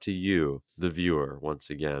 It's up to you, the viewer, once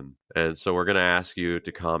again. And so we're going to ask you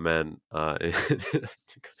to comment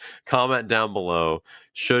comment down below,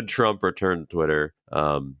 should Trump return to Twitter?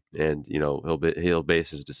 And he'll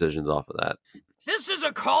base his decisions off of that. This is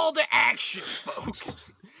a call to action, folks.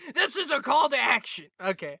 This is a call to action.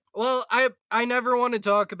 Okay. Well, I never want to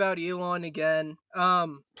talk about Elon again.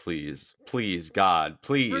 Please, God,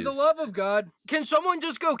 please. For the love of God, can someone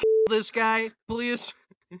just go kill this guy, please?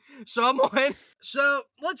 Someone. So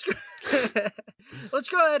let's go. Let's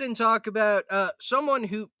go ahead and talk about someone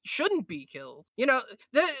who shouldn't be killed.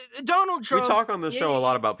 Donald Trump. We talk on the show a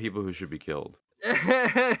lot about people who should be killed.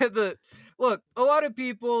 Look, a lot of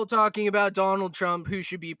people talking about Donald Trump, who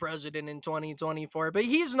should be president in 2024, but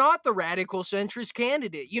he's not the radical centrist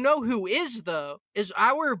candidate. You know who is, though, is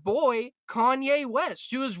our boy Kanye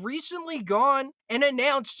West, who has recently gone and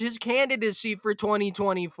announced his candidacy for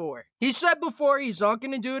 2024. He said before he's not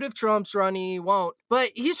going to do it if Trump's running, he won't, but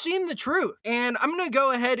he's seen the truth. And I'm going to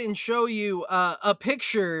go ahead and show you a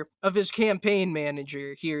picture of his campaign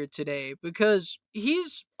manager here today, because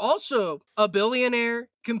he's also a billionaire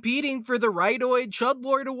competing for the Rightoid Chud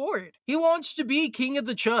Lord Award. He wants to be king of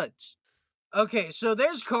the Chuds. Okay, so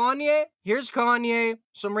there's Kanye. Here's Kanye.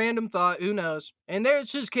 Some random thought, who knows? And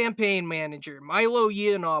there's his campaign manager, Milo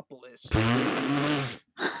Yiannopoulos.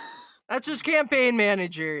 That's his campaign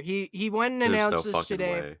manager. He went and There's announced no this fucking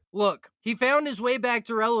today. way. Look, he found his way back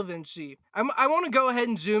to relevancy. I want to go ahead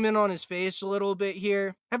and zoom in on his face a little bit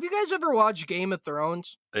here. Have you guys ever watched Game of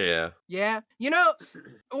Thrones? Yeah. Yeah. You know,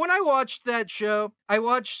 when I watched that show, I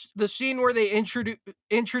watched the scene where they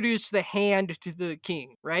introduce the hand to the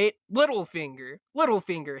king, right? Littlefinger,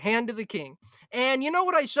 hand to the king. And you know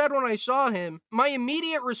what I said when I saw him? My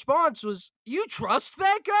immediate response was, you trust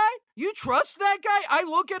that guy? You trust that guy? I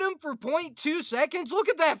look at him for 0.2 seconds. Look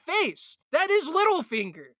at that face. That is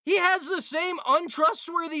Littlefinger. He has the same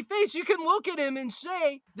untrustworthy face. You can look at him and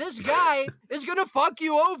say, this guy is gonna fuck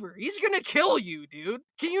you over. He's gonna kill you, dude.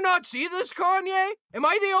 Can you not see this, Kanye? Am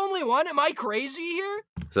I the only one? Am I crazy here?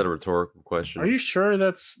 Is that a rhetorical question? Are you sure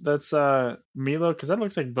that's Milo? Because that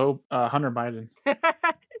looks like Hunter Biden.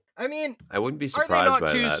 I mean, I wouldn't be are surprised they not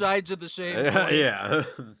by two that. sides of the same Yeah, coin? yeah.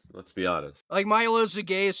 Let's be honest. Like Milo's the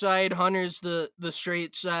gay side, Hunter's the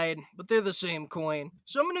straight side, but they're the same coin.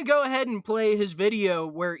 So I'm gonna go ahead and play his video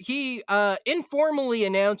where he informally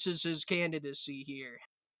announces his candidacy here.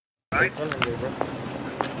 Come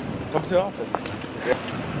to the office.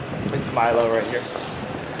 This is Milo right here.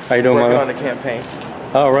 How you doing, Working Milo? on the campaign.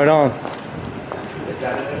 Oh, right on. Is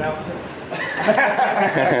that an announcement?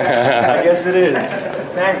 I guess it is.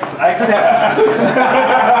 Thanks. I accept.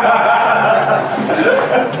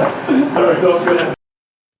 Sorry, it's all good.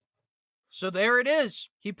 So there it is.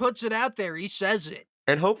 He puts it out there. He says it.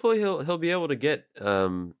 And hopefully he'll be able to get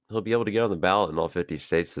on the ballot in all 50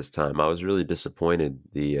 states this time. I was really disappointed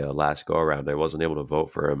the last go around. I wasn't able to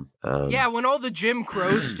vote for him. Yeah, when all the Jim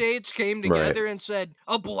Crow states came together and said,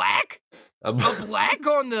 a black on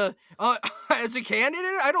the as a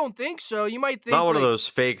candidate? I don't think so. You might think not one of like- those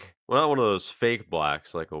fake, well, not one of those fake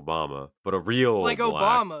blacks like Obama, but a real like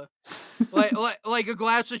black. Obama, like a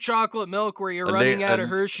glass of chocolate milk where you're running out of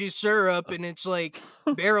Hershey syrup and it's like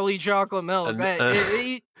barely chocolate milk.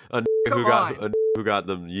 Who got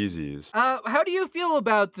them Yeezys? How do you feel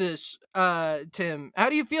about this, Tim? How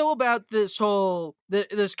do you feel about this whole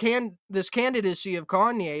this candidacy of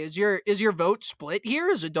Kanye? Is your vote split here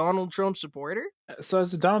as a Donald Trump supporter? So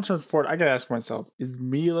as a Donald Trump supporter, I gotta ask myself: is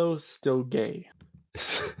Milo still gay?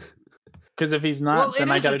 Because if he's not, then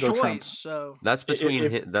I gotta go Trump. So That's between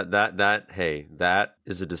that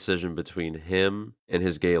is a decision between him and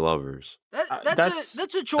his gay lovers.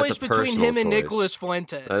 That's a choice between personal him and choice. Nicholas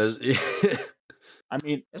Fuentes. I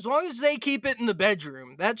mean, as long as they keep it in the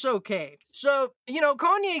bedroom, that's okay. So,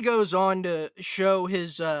 Kanye goes on to show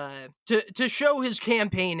his to show his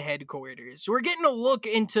campaign headquarters. We're getting a look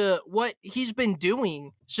into what he's been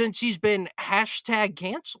doing since he's been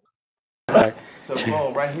 #canceled. So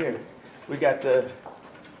boom, right here, we got the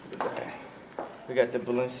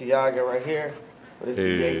Balenciaga right here, but it's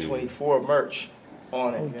the A24 merch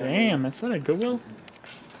on it. Oh damn, is that a Goodwill?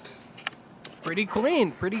 Pretty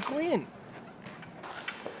clean.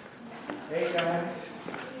 Hey guys,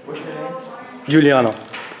 what's your name? Giuliano.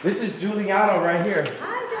 This is Giuliano right here.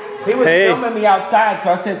 He was filming me outside,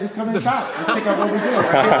 so I said, just come inside. Let's check out what we're doing.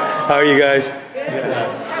 Right How are you guys?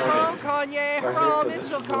 Hello, Kanye. Hello,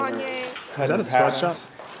 Mr. Kanye. Is that a sweatshop?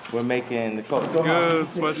 We're making the clothes. Good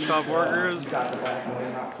sweatshop workers.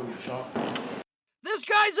 This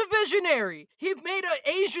guy's a visionary. He made an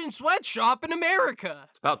Asian sweatshop in America.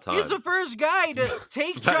 It's about time. He's the first guy to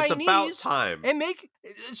take It's about Chinese time. and make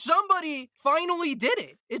somebody finally did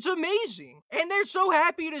it. It's amazing. And they're so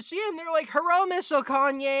happy to see him. They're like, hello, Mr.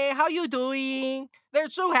 Kanye. How you doing? They're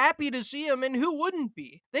so happy to see him, and who wouldn't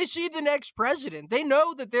be? They see the next president. They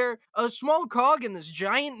know that they're a small cog in this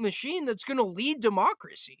giant machine that's going to lead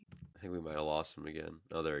democracy. I think we might have lost him again.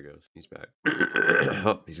 Oh, there he goes. He's back.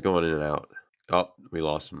 Oh, he's going in and out. Oh, we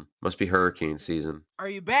lost him. Must be hurricane season. Are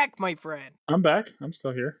you back, my friend? I'm back. I'm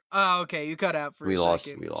still here. Oh, okay. You cut out for a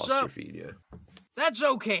second. We lost So, your feed, yeah. That's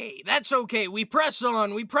okay. We press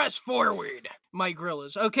on. We press forward. Mike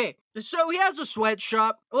Grillas. Okay, so he has a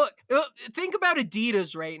sweatshop. Look, think about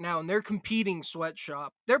Adidas right now and their competing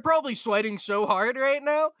sweatshop. They're probably sweating so hard right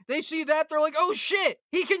now. They see that, they're like, oh shit,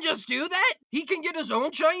 he can just do that? He can get his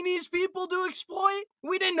own Chinese people to exploit?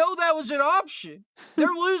 We didn't know that was an option. They're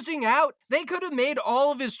losing out. They could have made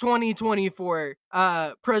all of his 2024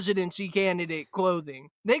 presidency candidate clothing.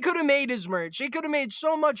 They could have made his merch. They could have made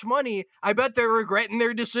so much money. I bet they're regretting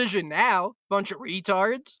their decision now. Bunch of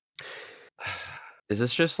retards. Is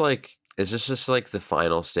this just like the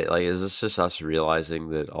final state? Like, is this just us realizing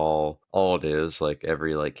that all it is, like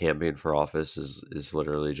every like campaign for office is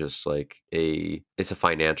literally just like it's a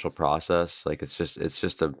financial process. Like it's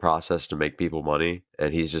just a process to make people money,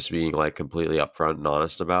 and he's just being like completely upfront and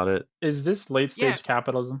honest about it. Is this late stage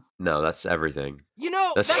capitalism? No, that's everything. You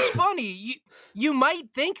know, that's funny. You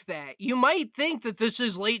might think that. You might think that this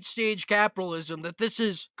is late stage capitalism, that this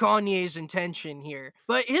is Kanye's intention here.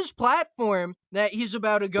 But his platform that he's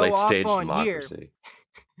about to go off on democracy. Here,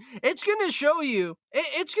 it's going to show you.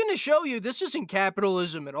 It's going to show you this isn't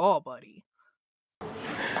capitalism at all, buddy.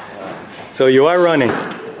 So you are running.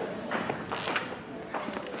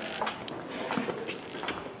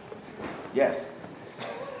 Yes.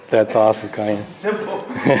 That's awesome, Kanye. Simple.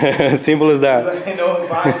 Simple as that. I know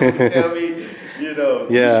advisors can tell me, you know,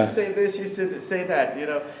 Yeah. you should say this, you should say that, you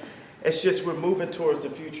know. It's just we're moving towards the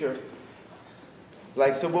future.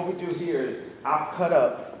 Like, so what we do here is I'll cut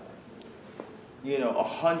up, you know,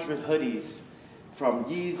 100 hoodies from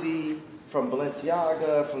Yeezy, from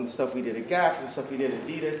Balenciaga, from the stuff we did at Gap, from the stuff we did at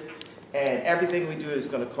Adidas, and everything we do is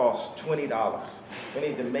going to cost $20. We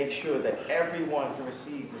need to make sure that everyone can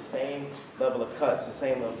receive the same level of cuts, the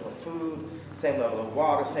same level of food, same level of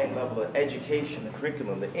water, same level of education, the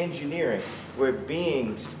curriculum, the engineering. We're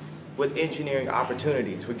beings with engineering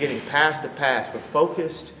opportunities. We're getting past the past. We're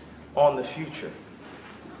focused on the future.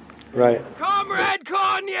 Right. Comrade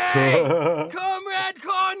Kanye! Comrade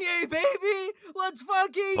Kanye, baby! Let's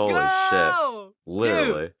fucking Holy go! shit.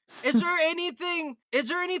 Literally. Dude, is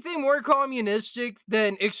there anything more communistic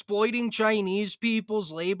than exploiting Chinese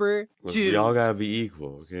people's labor We all gotta be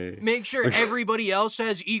equal, okay? make sure everybody else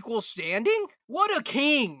has equal standing? What a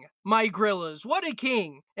king, Mike Grillas. What a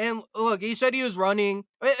king. And look, he said he was running.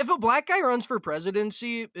 If a black guy runs for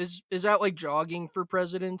presidency, is that like jogging for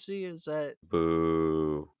presidency? Is that...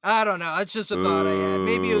 Boo. I don't know. That's just a thought I had.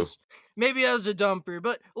 Maybe I was a dumper.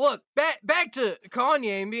 But look, back to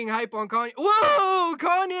Kanye and being hype on Kanye. Whoa,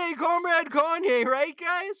 Kanye, Comrade Kanye, right,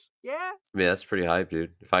 guys? Yeah. I mean, that's pretty hype,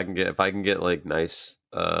 dude. If I can get like nice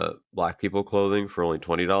black people clothing for only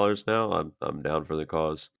 $20 now, I'm down for the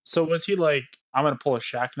cause. So was he like, I'm gonna pull a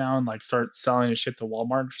Shaq now and like start selling his shit to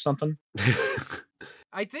Walmart or something?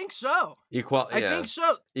 I think so. I think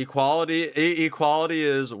so. Equality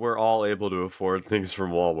is we're all able to afford things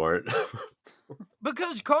from Walmart.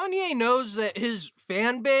 Because Kanye knows that his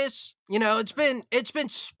fan base, you know, it's been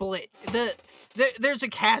split. There's a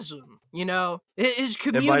chasm, you know. His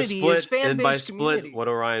community, his fan base community. Split, what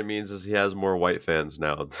Orion means is he has more white fans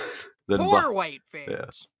now than poor white fans. Yeah.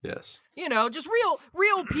 Yes. You know, just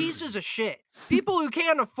real pieces of shit. People who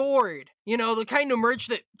can't afford, you know, the kind of merch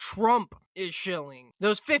that Trump is shilling.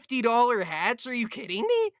 Those $50 hats, are you kidding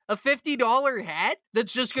me? A $50 hat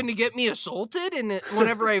that's just going to get me assaulted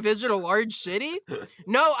whenever I visit a large city?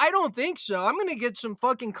 No, I don't think so. I'm going to get some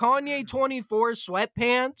fucking Kanye 24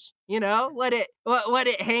 sweatpants, you know, let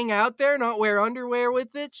it hang out there, not wear underwear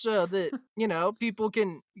with it, so that, you know, people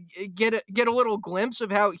can get a little glimpse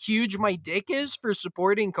of how huge my dick is for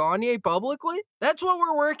supporting Kanye publicly. That's what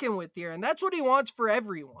we're working with here, and that's what he wants for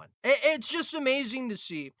everyone. It's just amazing to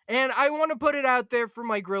see. And I want to put it out there for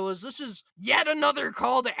my Grillas. This is yet another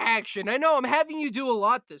call to action. I know I'm having you do a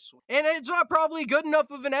lot this week, and it's not probably good enough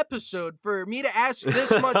of an episode for me to ask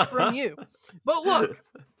this much from you. But look,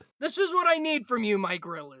 this is what I need from you, my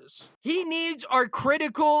Grillas. He needs our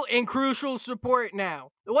critical and crucial support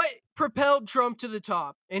now. What propelled Trump to the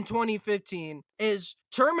top in 2015 is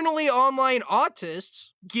terminally online autists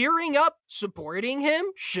gearing up, supporting him,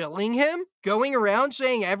 shilling him, going around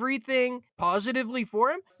saying everything positively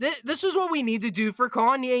for him. This is what we need to do for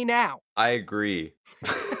Kanye now. I agree.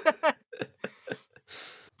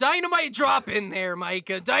 Dynamite drop in there,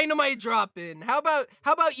 Micah. Dynamite drop in. How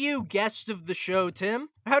about you, guest of the show, Tim?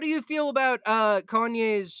 How do you feel about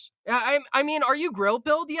Kanye's? I mean, are you grill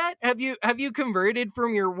pilled yet? Have you converted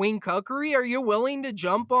from your wing cuckery? Are you willing to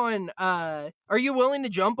jump on the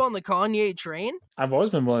Kanye train? I've always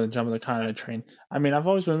been willing to jump on the Kanye train. I mean, I've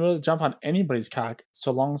always been willing to jump on anybody's cock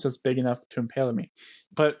so long as it's big enough to impale me.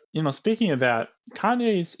 But, you know, speaking of that,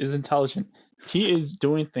 Kanye is intelligent. He is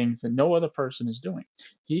doing things that no other person is doing.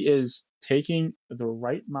 He is taking the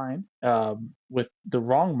right mind with the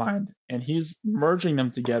wrong mind, and he's merging them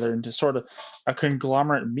together into sort of a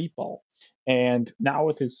conglomerate meatball. And now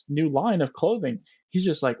with his new line of clothing, he's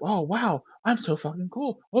just like, oh wow, I'm so fucking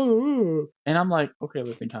cool. Oh. And I'm like, okay,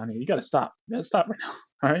 listen, Kanye, you gotta stop. You gotta stop right now.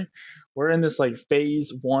 All right. We're in this like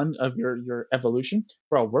phase 1 of your evolution.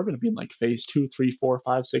 Bro, we're gonna be in like phase 2, 3, 4,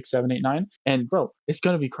 5, 6, 7, 8, 9. And bro, it's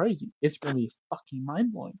gonna be crazy. It's gonna be fucking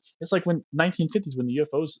mind blowing. It's like when 1950s when the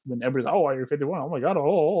UFOs, when everybody's oh, Area 51, oh my god,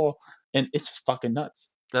 oh, and it's fucking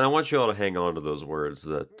nuts. And I want you all to hang on to those words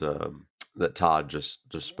that that Todd just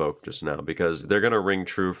spoke just now, because they're gonna ring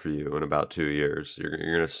true for you in about 2 years. You're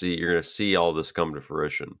gonna see all this come to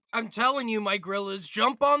fruition. I'm telling you, my Grillas,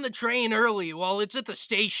 jump on the train early while it's at the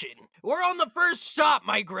station. We're on the first stop,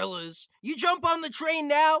 my Grillas. You jump on the train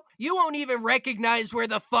now, you won't even recognize where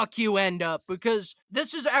the fuck you end up, because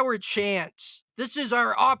this is our chance. This is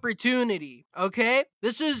our opportunity, okay?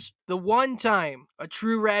 This is the one time a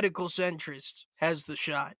true radical centrist has the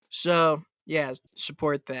shot. So, yeah,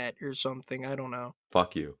 support that or something. I don't know.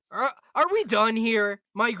 Fuck you. Are we done here,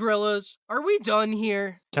 my Grillas? Are we done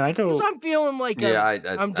here? Can I go? Because I'm feeling like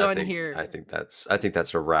I'm done here. I think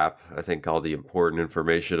that's a wrap. I think all the important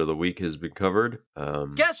information of the week has been covered.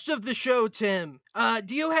 Guest of the show, Tim.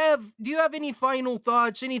 Do you have any final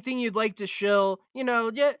thoughts? Anything you'd like to shill? You know,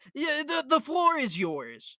 the floor is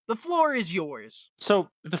yours. The floor is yours. So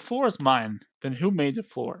the floor is mine. Then who made the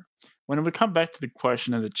floor? When we come back to the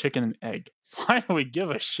question of the chicken and egg, why do we give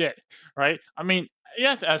a shit, right? I mean, you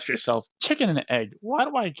have to ask yourself, chicken and egg, why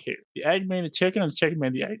do I care? The egg made the chicken and the chicken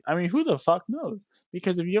made the egg. I mean, who the fuck knows?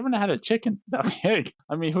 Because if you ever had a chicken without the egg,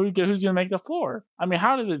 I mean, who's going to make the floor? I mean,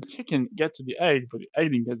 how did the chicken get to the egg, but the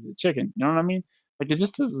egg didn't get to the chicken? You know what I mean? Like, it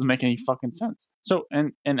just doesn't make any fucking sense. So,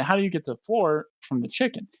 and how do you get the floor from the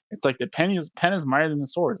chicken? It's like the pen is mightier than the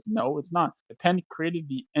sword. No, it's not. The pen created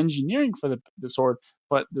the engineering for the sword,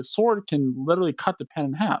 but the sword can literally cut the pen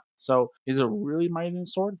in half. So, is it really mightier than the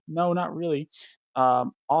sword? No, not really.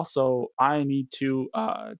 Also, I need to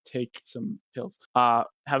take some pills. Have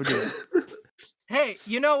a good day. Hey,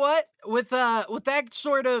 you know what? With those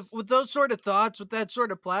sort of thoughts, with that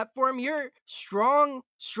sort of platform, you're strong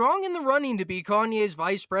in the running to be Kanye's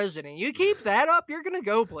vice president. You keep that up, you're gonna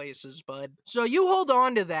go places, bud. So you hold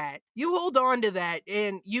on to that.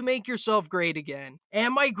 And you make yourself great again.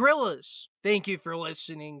 And my Grillas, thank you for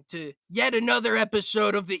listening to yet another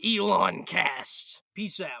episode of the Elon Cast.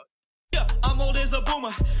 Peace out. Yeah, I'm old as a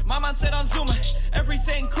boomer. My mind said I'm zooming.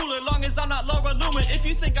 Everything cooler, long as I'm not Laura Loomer. If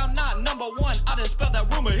you think I'm not number one, I just spell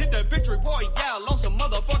that rumor. Hit that victory royale on some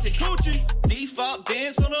motherfucking coochie. Default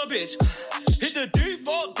dance on a bitch. Hit the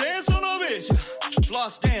default dance on a bitch.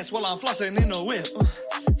 Floss dance while I'm flossing in the whip.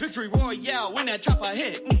 Victory royale when that chopper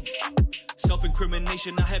hit.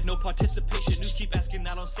 Self-incrimination, I have no participation. News keep asking,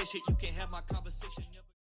 I don't say shit. You can't have my conversation.